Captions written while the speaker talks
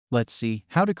Let's see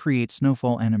how to create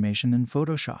snowfall animation in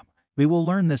Photoshop. We will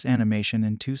learn this animation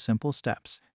in 2 simple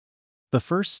steps. The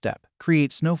first step,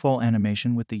 create snowfall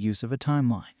animation with the use of a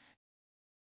timeline.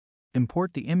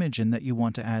 Import the image in that you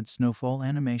want to add snowfall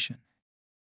animation.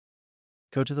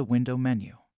 Go to the Window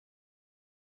menu.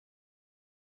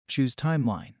 Choose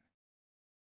Timeline.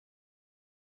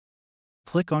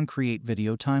 Click on Create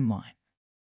Video Timeline.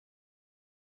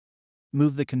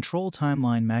 Move the Control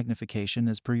Timeline magnification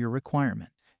as per your requirement.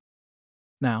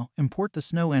 Now, import the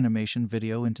snow animation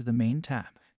video into the main tab.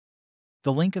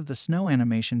 The link of the snow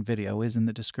animation video is in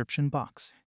the description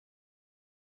box.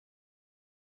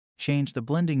 Change the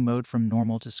blending mode from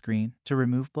normal to screen to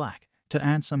remove black. To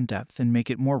add some depth and make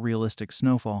it more realistic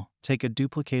snowfall, take a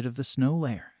duplicate of the snow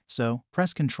layer. So,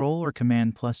 press Ctrl or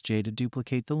Command plus J to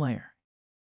duplicate the layer.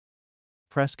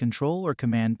 Press Ctrl or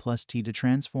Command plus T to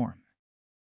transform.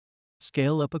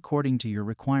 Scale up according to your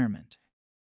requirement.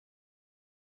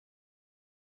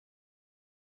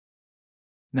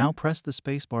 Now press the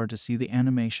spacebar to see the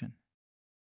animation.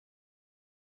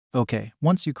 Okay,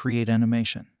 once you create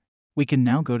animation, we can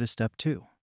now go to step 2,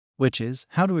 which is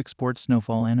how to export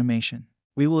snowfall animation.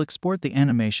 We will export the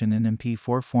animation in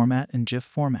MP4 format and GIF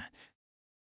format.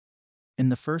 In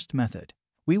the first method,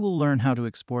 we will learn how to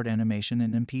export animation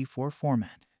in MP4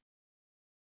 format.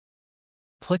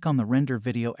 Click on the Render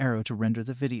Video arrow to render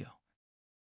the video.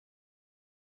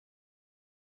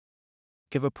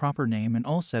 Give a proper name and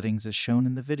all settings as shown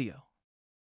in the video.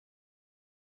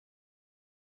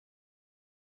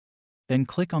 Then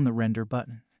click on the Render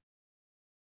button.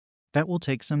 That will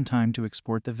take some time to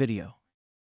export the video.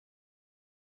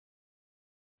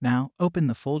 Now, open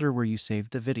the folder where you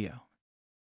saved the video.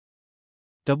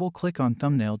 Double-click on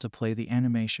Thumbnail to play the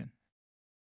animation.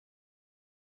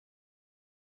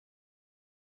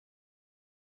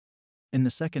 In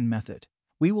the second method,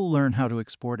 we will learn how to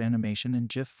export animation in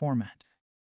GIF format.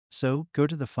 So, go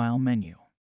to the File menu.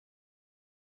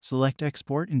 Select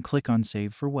Export and click on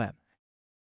Save for Web.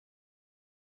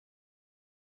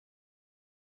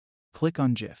 Click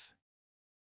on GIF.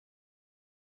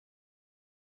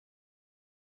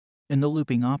 In the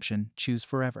looping option, choose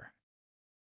Forever.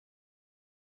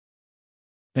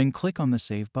 Then click on the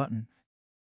Save button.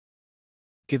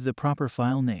 Give the proper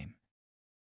file name.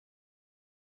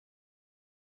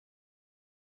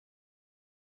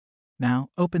 Now,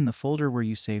 open the folder where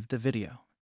you saved the video.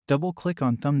 Double-click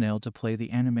on Thumbnail to play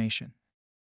the animation.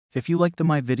 If you liked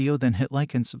my video, then hit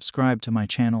like and subscribe to my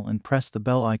channel and press the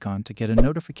bell icon to get a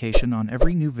notification on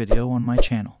every new video on my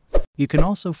channel. You can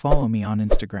also follow me on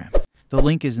Instagram. The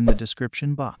link is in the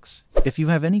description box. If you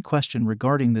have any question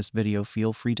regarding this video,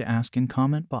 feel free to ask in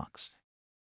comment box.